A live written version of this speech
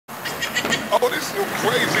Oh, this you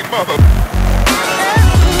crazy mother.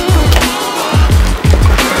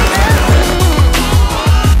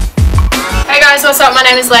 Hey guys, what's up? My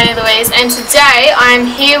name is Laineylouise, and today I'm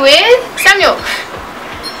here with Samuel.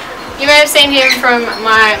 You may have seen him from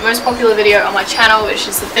my most popular video on my channel,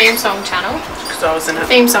 which is the theme song channel. Because I was in it.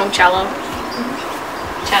 Theme song channel.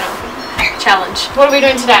 Challenge. What are we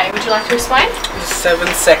doing today? Would you like to explain? The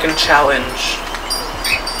 7-second challenge.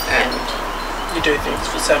 And you do things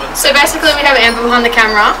for 7 seconds. So basically we have Amber behind the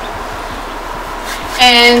camera,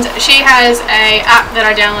 and she has an app that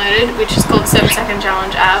I downloaded which is called 7-Second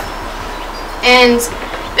Challenge app, and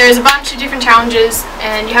there's a bunch of different challenges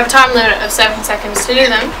and you have a time limit of 7 seconds to do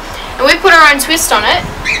them, and we put our own twist on it.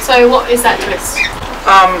 So what is that twist?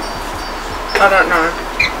 I don't know.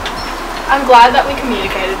 I'm glad that we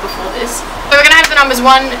communicated before this. So we're going to have the numbers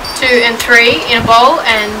 1, 2 and 3 in a bowl,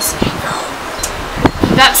 and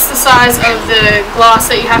that's the size of the glass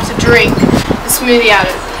that you have to drink the smoothie out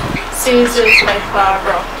of. Scissors, paper,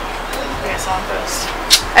 rock. I guess I'm first.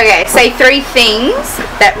 Okay, say 3 things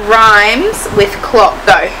that rhymes with clock.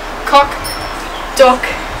 Go. Cock, dock,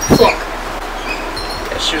 flock.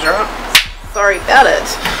 Yeah, she was right. Sorry about it.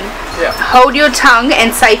 Yeah. Hold your tongue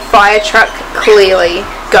and say fire truck clearly.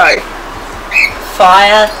 Go.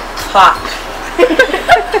 Fire truck.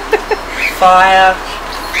 Fire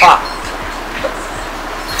truck.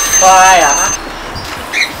 Fire.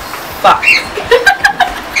 Fuck.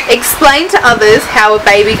 Explain to others how a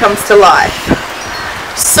baby comes to life.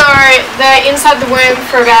 So they're inside the womb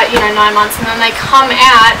for about 9 months, and then they come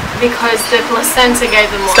out because the placenta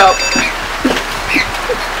gave them life. Stop.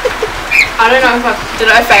 I don't know if did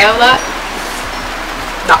I fail that?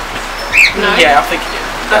 No. No? Yeah, I think you did.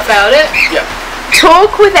 I failed it? Yeah.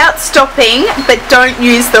 Talk without stopping, but don't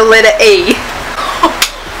use the letter E.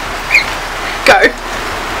 Go.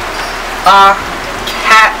 A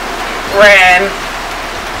cat ran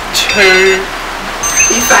to...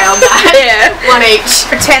 You failed that. Yeah. 1 each.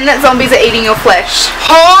 Pretend that zombies are eating your flesh.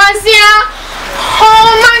 Pause, yeah. Oh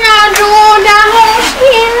my god, oh down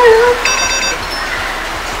here.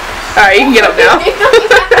 Alright, you can get up now.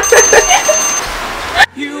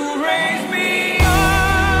 You raise me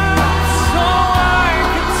up so I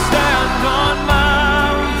can stand on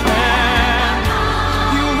mountain.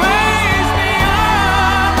 You raise me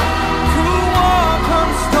up to walk on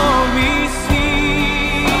stormy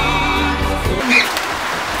seas.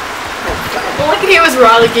 All I could hear was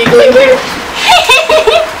Riley giggling.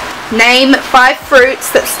 Name 5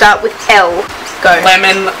 fruits that start with L. Go.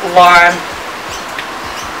 Lemon, lime.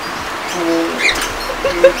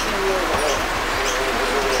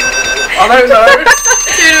 I don't know.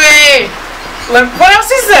 To me. What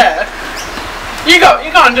else is there? You go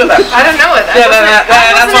and do that. I don't know it.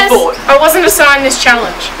 That's my thought. I wasn't assigned this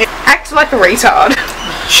challenge. Act like a retard.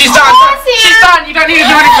 She's done. She's done. You don't need to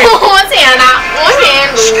do anything. What's Anna? What's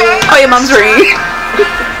Anna? Oh, your mum's ringing.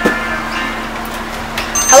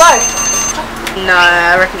 Hello. No,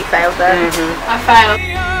 I reckon you failed that. I failed.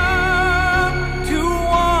 To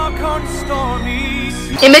walk on stormy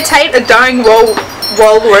seas. Imitate a dying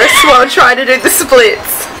walrus while trying to do the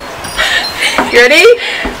splits. You ready?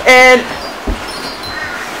 And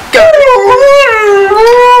go.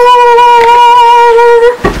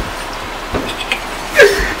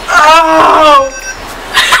 Oh!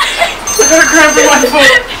 I got a cramp in my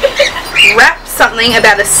foot. Rap something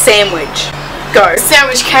about a sandwich. Go.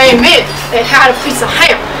 Sandwich came in. It had a piece of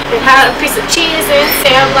ham. It had a piece of cheese and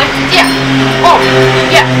Sam like, yeah. Oh,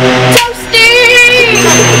 yeah. Toasty!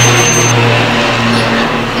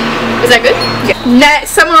 Is that good? Yeah.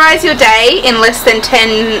 Summarize your day in less than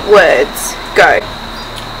 10 words. Go.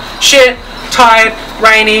 Shit, tired,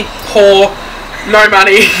 rainy, poor, no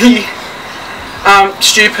money,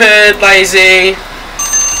 stupid, lazy,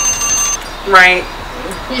 rain.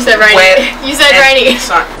 You said rainy. Wet, You said rainy.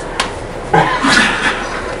 Sorry.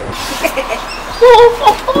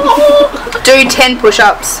 Do 10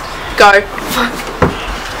 push-ups. Go.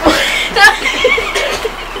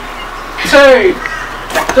 2,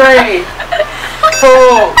 3, 4.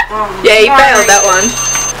 Yeah, you failed that one.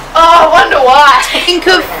 Oh, I wonder why. Think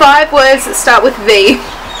of 5 words that start with V.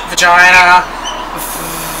 Vagina,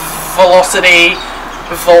 velocity,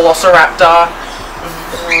 velociraptor,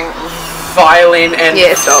 violin, and...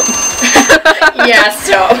 Yeah, stop. Yeah,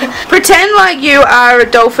 stop. Pretend like you are a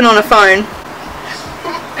dolphin on a phone.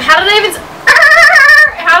 How do they even...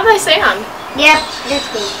 How do they sound? Yep, that's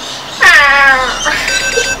good.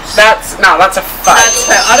 That's a fail. That's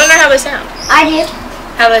fair. I don't know how they sound. I did.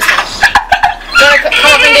 How do they sound? Do you want to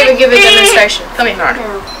come up and give a demonstration? Come here. No.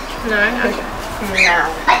 No? Okay. No.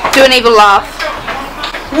 Do an evil laugh.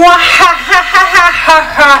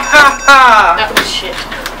 That was shit.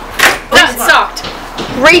 That sucked.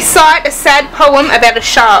 Recite a sad poem about a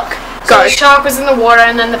shark. So Go. the shark was in the water,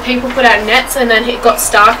 and then the people put out nets, and then he got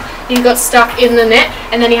stuck. He got stuck in the net,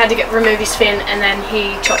 and then he had to remove his fin, and then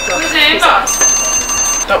he chopped off his ass.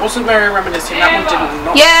 That wasn't very reminiscing. That one didn't.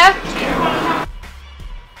 Not Yeah.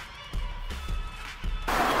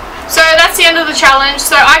 So that's the end of the challenge.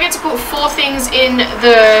 So I get to put 4 things in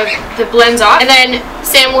the blender, and then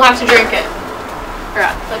Sam will have to drink it.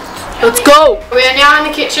 Alright, Let's go. we are now in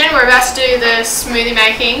the kitchen. We're about to do the smoothie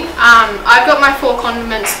making. I've got my 4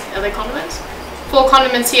 condiments. Are they condiments? 4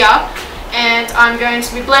 condiments here, and I'm going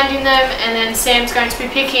to be blending them, and then Sam's going to be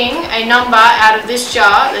picking a number out of this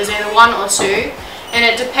jar. There's either 1 or 2, and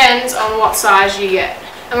it depends on what size you get.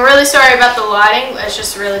 I'm really sorry about the lighting. It's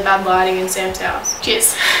just really bad lighting in Sam's house.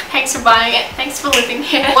 Cheers. Thanks for buying it. Thanks for living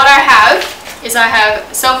here. What I have is I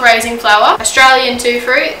have self-raising flour, Australian 2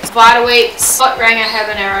 fruits, Vita Wheats, hot Ranger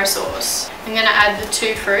habanero sauce. I'm going to add the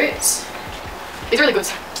 2 fruits. These are really good.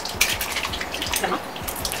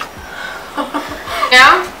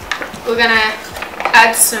 Now we're going to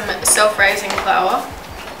add some self-raising flour.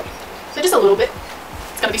 So just a little bit.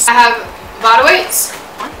 It's going to be. I have Vita Wheats.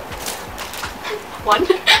 One.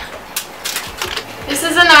 This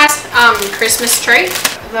is a nice Christmas treat.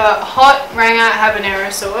 The hot Ranger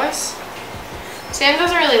habanero sauce. Sam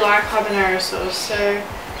doesn't really like habanero sauce, so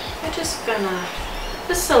we're just gonna,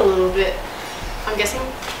 just a little bit, I'm guessing.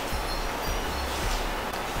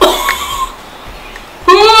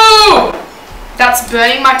 Ooh! That's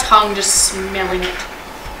burning my tongue just smelling it.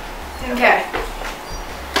 Okay.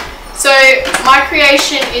 So my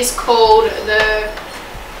creation is called the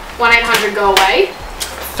 1-800-GO-AWAY.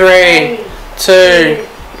 3, 2,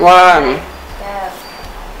 1.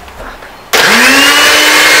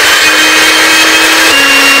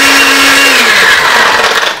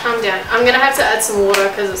 I'm done. I'm gonna have to add some water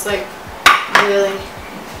because it's like really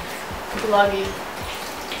gluggy.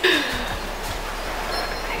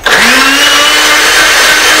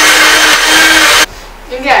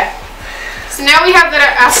 Okay. So now we have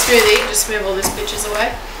our smoothie. Just move all these bitches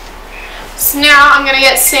away. So now I'm going to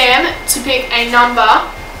get Sam to pick a number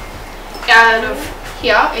out of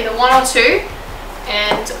here, either 1 or 2,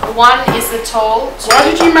 and 1 is the tall. Why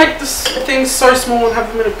did you make this thing so small and have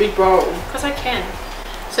them in a big bowl? Because I can.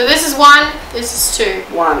 So this is 1, this is 2.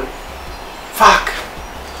 1. Fuck.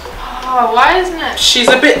 Oh, why isn't it? She's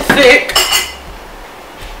a bit thick.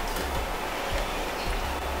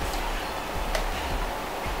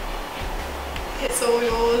 It's all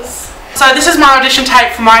yours. So this is my audition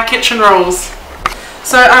tape for my kitchen rules.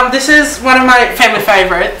 So this is one of my family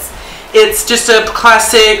favourites. It's just a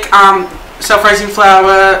classic self-raising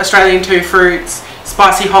flour, Australian 2 fruits,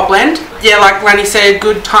 spicy hot blend. Yeah, like Lainey said,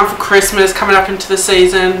 good time for Christmas, coming up into the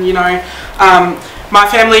season, you know. My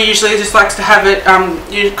family usually just likes to have it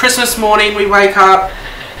Christmas morning. We wake up,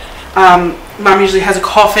 Mum usually has a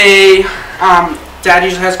coffee, Dad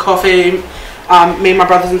usually has coffee, me and my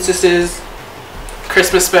brothers and sisters,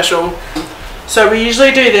 Christmas special. So we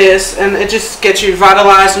usually do this, and it just gets you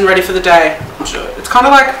vitalised and ready for the day. It's kind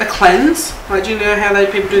of like a cleanse. Like, do you know how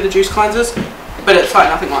people do the juice cleansers? But it's like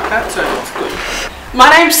nothing like that, so it's good. My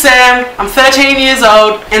name's Sam, I'm 13 years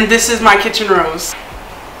old, and this is my kitchen rules.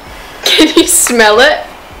 Can you smell it?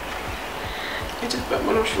 I just burnt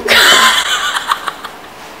my nostrils.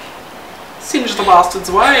 Singe the bastards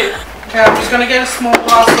away. Okay, I'm just going to get a small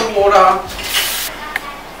glass of water.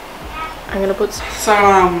 I'm gonna put So,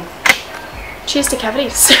 cheers to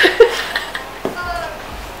cavities.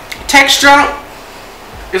 texture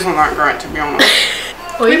isn't that great, to be honest.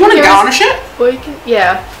 Or You want to garnish it? Or you can,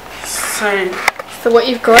 yeah. So what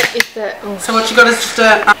you've got is the. Oh. So what you got is just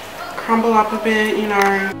to crumble up a bit, you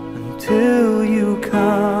know. Until you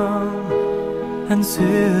come and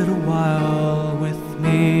sit a while with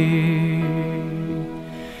me.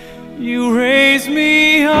 You raise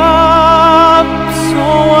me up so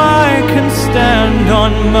I can stand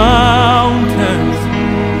on mountains.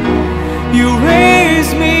 You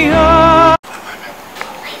raise me up.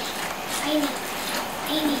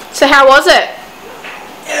 So how was it?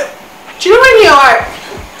 Do you know when you like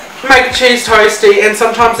make a cheese toasty and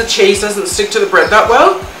sometimes the cheese doesn't stick to the bread that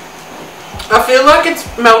well? I feel like it's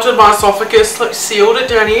melted my esophagus, like sealed it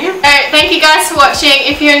down here. Alright, thank you guys for watching.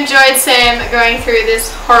 If you enjoyed Sam going through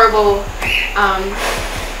this horrible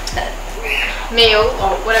meal,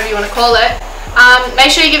 or whatever you want to call it,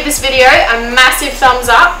 make sure you give this video a massive thumbs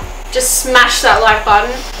up. Just smash that like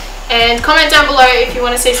button. And comment down below if you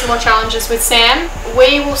want to see some more challenges with Sam.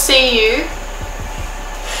 We will see you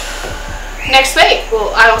next week.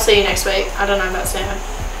 Well, I will see you next week. I don't know about Sam.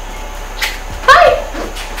 Bye!